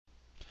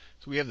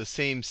So we have the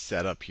same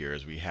setup here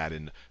as we had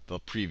in the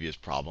previous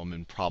problem,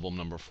 in problem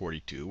number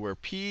 42, where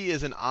p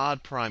is an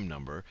odd prime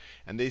number.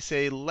 And they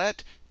say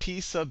let T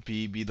sub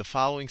b be the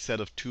following set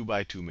of 2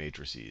 by 2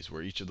 matrices,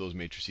 where each of those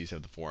matrices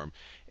have the form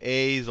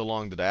A's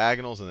along the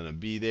diagonals, and then a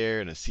b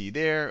there and a c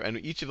there. And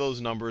each of those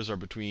numbers are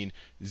between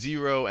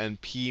 0 and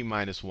p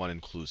minus 1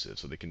 inclusive.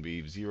 So they can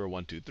be 0,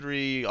 1, 2,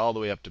 3, all the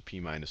way up to p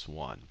minus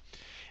 1.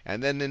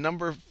 And then in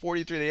number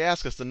 43, they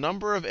ask us the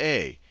number of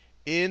A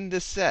in the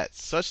set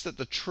such that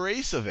the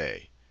trace of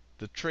A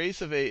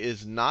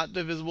is not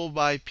divisible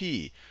by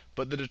P,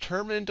 but the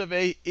determinant of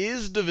A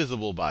is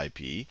divisible by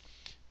P.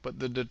 But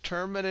the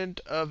determinant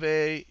of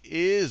A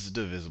is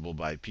divisible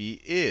by P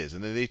is.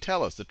 And then they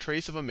tell us the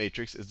trace of a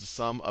matrix is the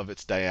sum of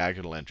its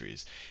diagonal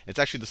entries. It's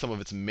actually the sum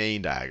of its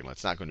main diagonal.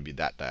 It's not going to be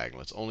that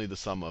diagonal. It's only the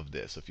sum of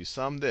this. So if you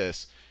sum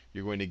this,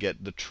 you're going to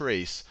get the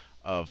trace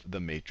of the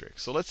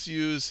matrix. So let's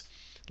use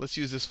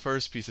this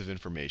first piece of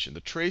information.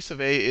 The trace of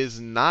A is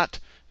not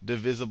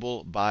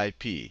divisible by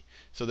P.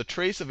 So the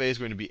trace of A is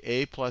going to be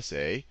A plus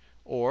A,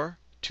 or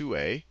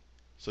 2A.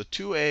 So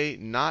 2A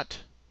not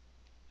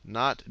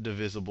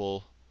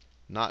divisible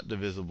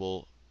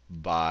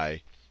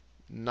by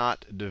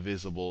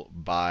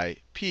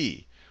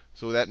P.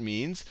 So that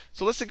means,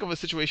 so let's think of a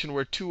situation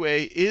where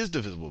 2A is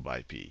divisible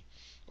by P.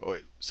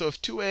 So if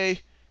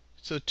 2A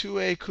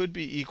could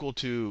be equal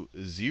to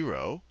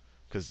 0,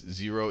 because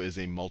 0 is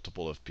a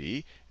multiple of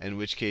P, in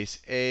which case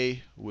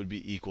A would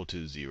be equal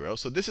to 0.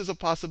 So this is a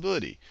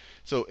possibility.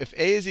 So if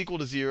A is equal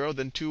to 0,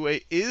 then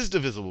 2A is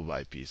divisible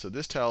by P. So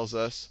this tells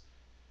us,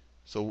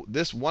 so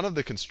this one of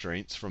the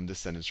constraints from this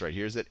sentence right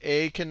here is that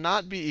A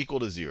cannot be equal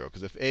to 0.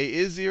 Because if A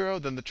is 0,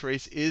 then the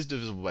trace is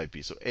divisible by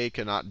P. So A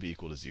cannot be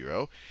equal to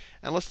 0.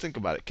 And let's think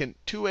about it. Can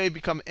 2A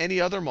become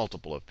any other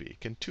multiple of P?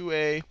 Can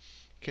 2A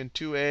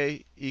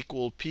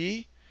equal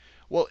P?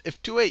 Well,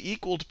 if 2A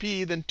equaled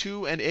P, then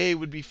 2 and A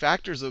would be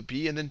factors of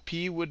P, and then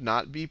P would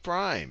not be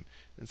prime.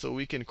 And so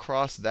we can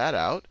cross that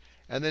out.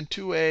 And then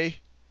 2A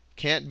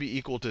can't be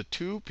equal to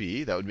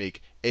 2P. That would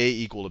make A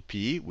equal to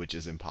P, which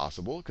is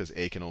impossible, because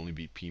A can only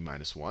be P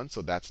minus 1.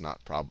 So that's not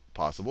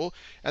possible.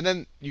 And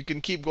then you can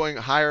keep going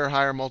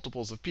higher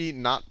multiples of P,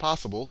 not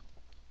possible,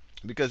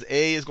 because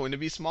A is going to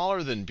be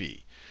smaller than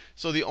B.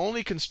 So the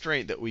only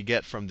constraint that we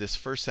get from this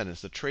first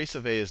sentence, the trace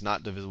of A is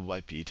not divisible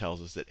by P,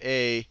 tells us that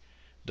A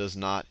does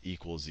not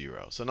equal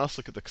 0. So now let's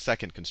look at the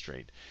second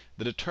constraint.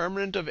 The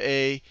determinant of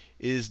A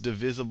is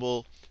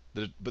divisible,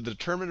 but the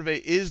determinant of A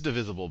is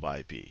divisible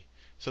by P.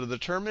 So the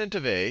determinant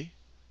of A,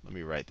 let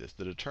me write this.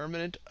 The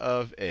determinant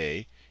of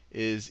A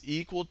is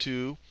equal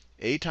to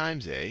A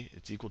times A.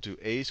 It's equal to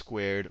A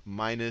squared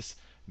minus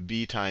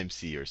B times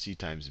C, or C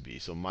times B.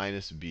 So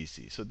minus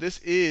BC. So this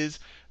is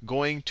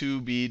going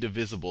to be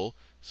divisible.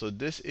 So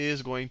this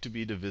is going to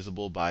be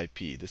divisible by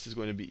P. This is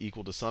going to be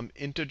equal to some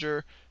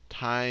integer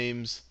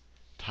times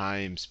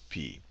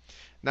P.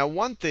 Now,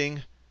 one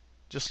thing,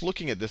 just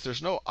looking at this,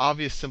 there's no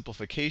obvious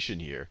simplification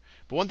here.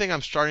 But one thing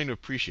I'm starting to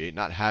appreciate,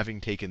 not having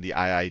taken the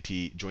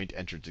IIT joint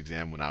entrance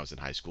exam when I was in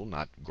high school,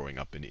 not growing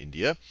up in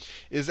India,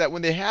 is that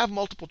when they have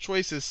multiple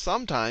choices,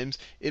 sometimes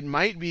it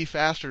might be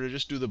faster to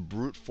just do the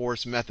brute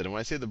force method. And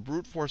when I say the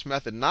brute force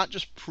method, not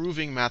just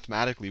proving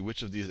mathematically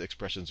which of these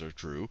expressions are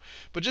true,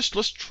 but just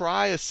let's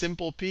try a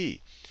simple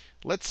p.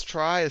 Let's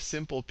try a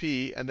simple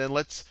p, and then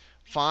let's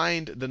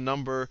find the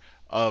number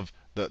of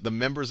the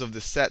members of the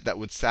set that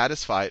would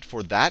satisfy it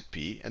for that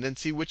p, and then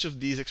see which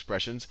of these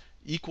expressions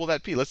equal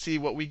that p. Let's see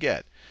what we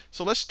get.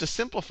 So to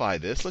simplify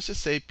this, let's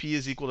just say p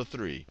is equal to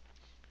 3.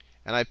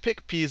 And I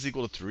pick p is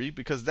equal to 3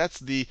 because that's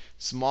the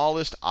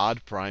smallest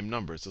odd prime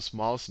number. It's the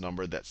smallest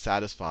number that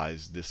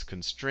satisfies this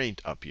constraint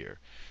up here.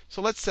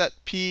 So let's set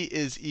p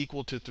is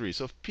equal to 3.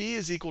 So if p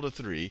is equal to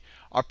 3,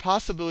 our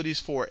possibilities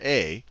for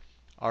A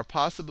are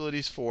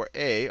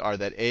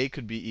that A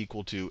could be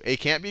equal to, A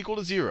can't be equal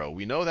to 0.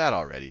 We know that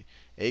already.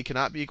 A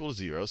cannot be equal to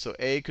 0. So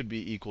A could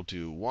be equal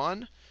to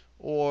 1,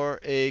 or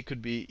A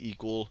could be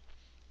equal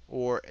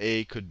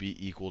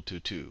to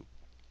 2.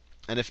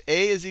 And if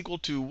A is equal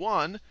to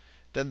 1,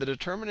 then the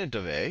determinant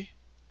of A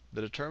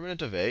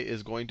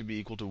is going to be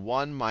equal to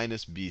 1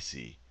 minus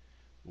BC.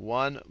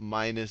 1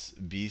 minus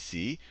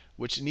BC,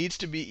 which needs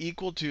to be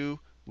equal to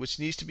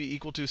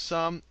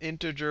some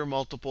integer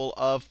multiple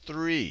of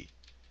 3.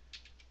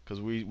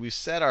 Because we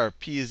set our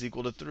p is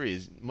equal to 3.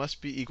 It must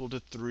be equal to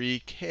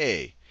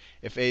 3k.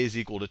 If A is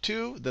equal to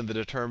 2, then the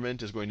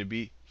determinant is going to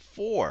be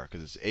 4,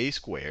 because it's A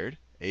squared.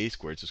 So it's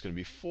going to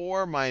be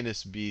 4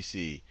 minus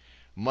BC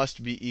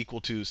must be equal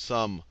to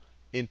some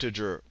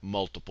integer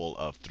multiple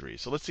of 3.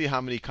 So let's see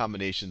how many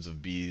combinations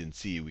of B and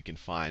C we can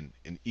find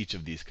in each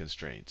of these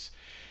constraints.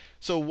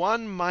 So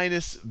 1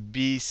 minus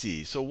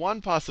BC. So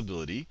one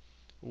possibility,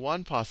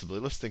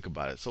 let's think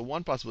about it. So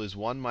one possibility is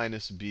 1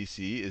 minus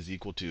BC is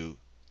equal to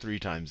 3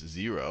 times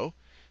 0.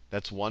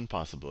 That's one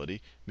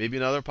possibility. Maybe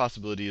another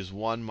possibility is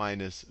 1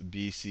 minus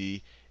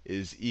BC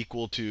is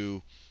equal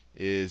to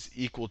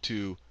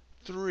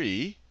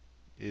 3.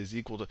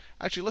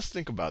 Actually, let's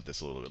think about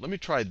this a little bit. Let me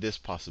try this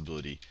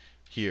possibility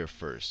here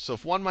first. So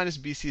if 1 minus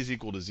bc is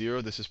equal to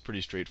 0, this is pretty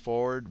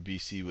straightforward.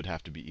 bc would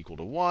have to be equal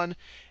to 1.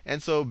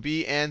 And so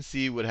b and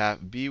c would have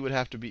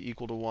to be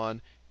equal to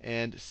 1,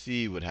 and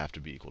c would have to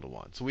be equal to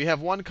 1. So we have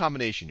one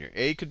combination here.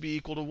 A could be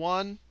equal to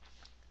 1,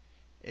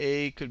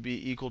 a could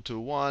be equal to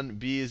 1,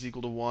 b is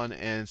equal to 1,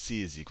 and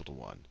c is equal to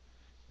 1.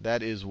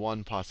 That is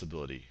one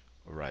possibility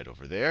right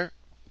over there.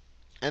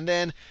 And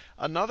then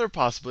another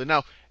possibility.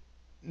 Now,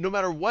 no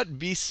matter what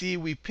BC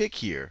we pick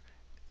here,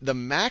 the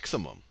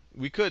maximum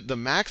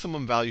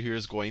value here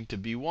is going to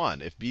be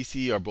 1. If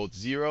BC are both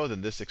 0,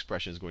 then this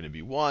expression is going to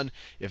be 1.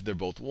 If they're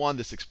both 1,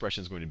 this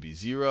expression is going to be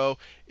 0.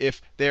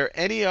 If they're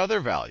any other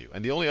value,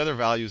 and the only other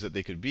values that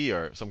they could be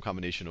are some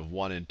combination of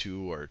 1 and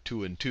 2 or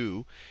 2 and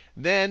 2,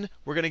 then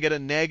we're going to get a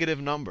negative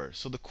number.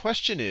 So the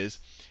question is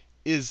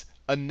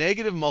a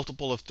negative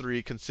multiple of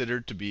 3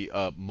 considered to be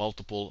a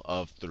multiple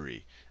of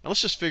 3? And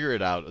let's just figure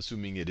it out,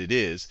 assuming it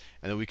is,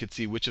 and then we could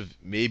see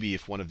maybe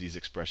if one of these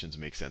expressions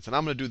makes sense. And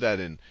I'm going to do that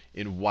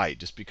in white,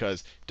 just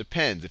because it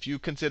depends. If you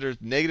consider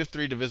negative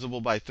 3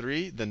 divisible by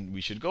 3, then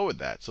we should go with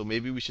that. So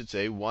maybe we should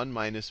say 1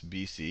 minus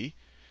bc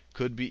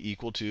could be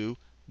equal to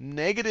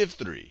negative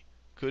 3.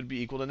 Could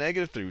be equal to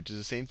negative 3, which is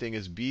the same thing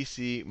as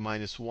bc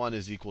minus 1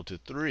 is equal to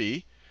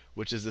 3,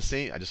 which is the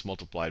same. I just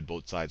multiplied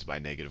both sides by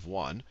negative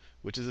 1,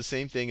 which is the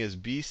same thing as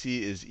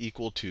bc is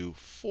equal to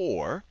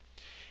 4.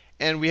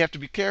 And we have to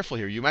be careful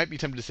here. You might be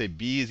tempted to say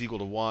b is equal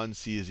to 1,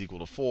 c is equal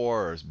to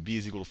 4, or b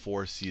is equal to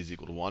 4, c is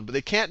equal to 1. But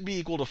they can't be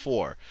equal to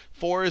 4.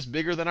 4 is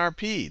bigger than our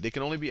p. They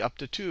can only be up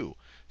to 2.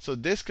 So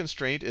this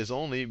constraint is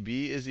only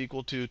b is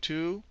equal to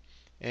 2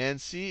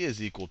 and c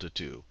is equal to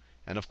 2.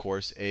 And of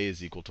course, a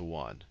is equal to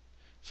 1.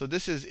 So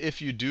this is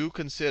if you do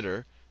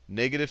consider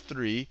negative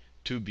 3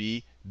 to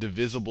be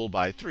divisible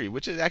by 3,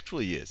 which it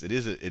actually is.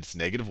 It's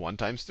negative 1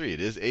 times 3. It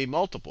is a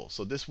multiple.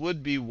 So this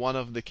would be one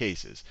of the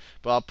cases.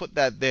 But I'll put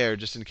that there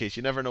just in case.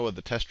 You never know what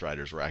the test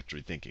writers were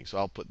actually thinking. So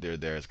I'll put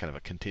there as kind of a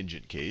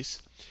contingent case.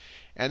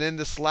 And in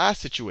this last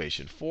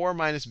situation, 4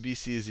 minus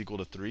bc is equal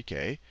to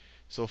 3k.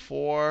 So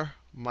 4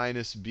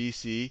 minus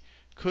bc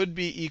could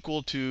be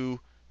equal to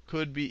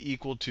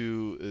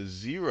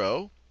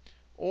 0.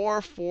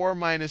 Or 4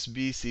 minus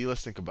bc,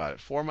 let's think about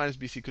it. 4 minus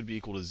bc could be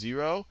equal to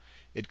 0.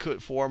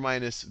 4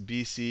 minus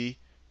bc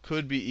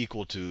could be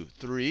equal to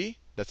 3.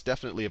 That's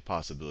definitely a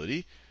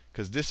possibility,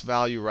 because this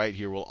value right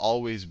here will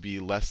always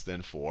be less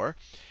than 4.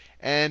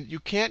 And you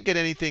can't get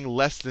anything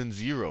less than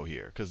 0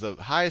 here, because the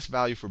highest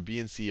value for b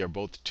and c are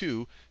both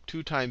 2.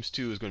 2 times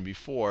 2 is going to be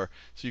 4.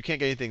 So you can't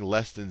get anything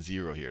less than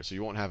 0 here. So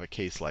you won't have a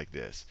case like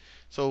this.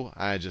 So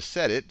I just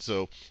said it.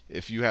 So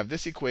if you have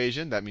this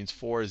equation, that means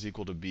 4 is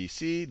equal to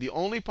bc. The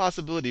only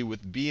possibility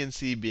with b and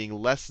c being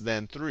less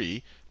than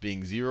 3,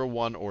 being 0,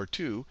 1, or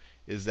 2,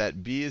 is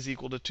that b is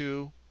equal to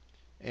 2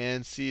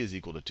 and c is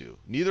equal to 2.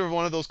 Neither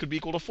one of those could be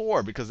equal to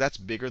 4, because that's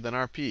bigger than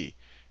our p.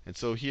 And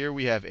so here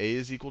we have a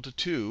is equal to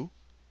 2.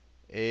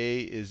 A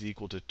is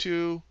equal to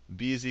 2,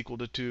 b is equal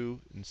to 2,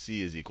 and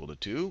c is equal to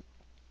 2.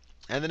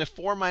 And then if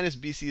 4 minus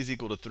bc is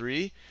equal to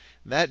 3,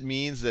 that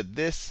means that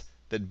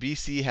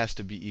bc has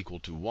to be equal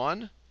to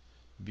 1.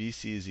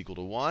 bc is equal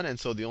to 1. And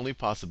so the only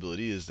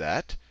possibility is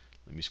that,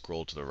 let me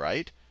scroll to the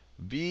right,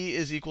 b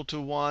is equal to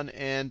 1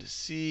 and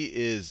c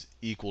is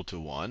equal to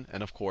 1.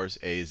 And of course,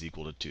 a is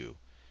equal to 2.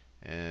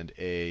 And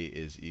a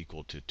is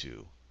equal to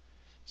 2.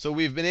 So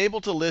we've been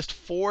able to list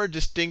 4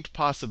 distinct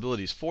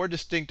possibilities, 4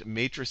 distinct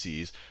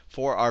matrices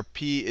for our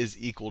p is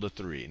equal to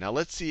 3. Now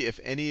let's see if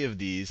any of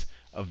these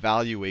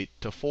evaluate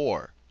to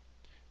 4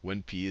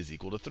 when p is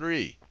equal to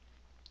 3.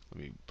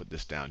 Let me put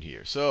this down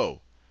here.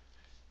 So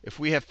if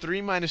we have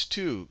 3 minus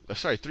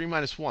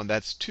 1,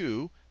 that's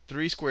 2.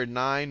 3 squared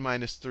 9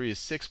 minus 3 is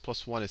 6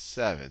 plus 1 is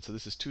 7. So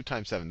this is 2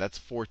 times 7. That's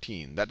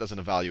 14. That doesn't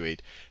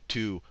evaluate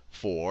to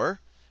 4.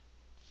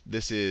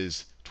 This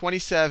is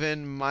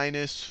 27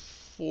 minus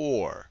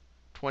 4.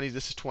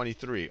 This is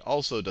 23.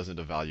 Also doesn't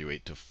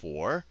evaluate to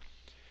 4.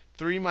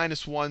 3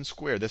 minus 1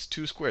 squared, that's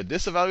 2 squared.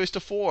 This evaluates to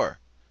 4.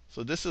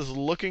 So this is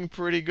looking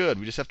pretty good.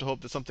 We just have to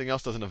hope that something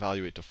else doesn't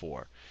evaluate to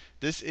 4.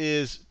 This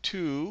is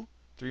 2.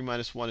 3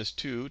 minus 1 is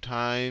 2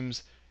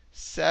 times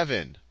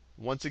 7.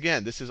 Once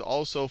again, this is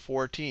also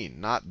 14.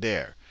 Not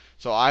there.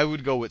 So I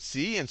would go with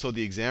C. And so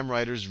the exam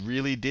writers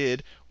really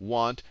did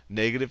want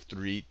negative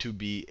 3 to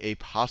be a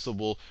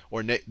possible,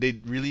 or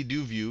they really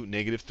do view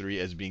negative 3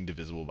 as being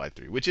divisible by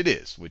 3, which it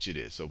is.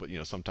 So, but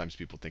sometimes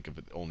people think of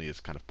it only as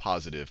kind of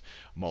positive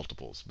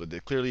multiples. But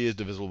it clearly is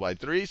divisible by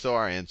 3. So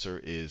our answer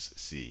is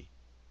C.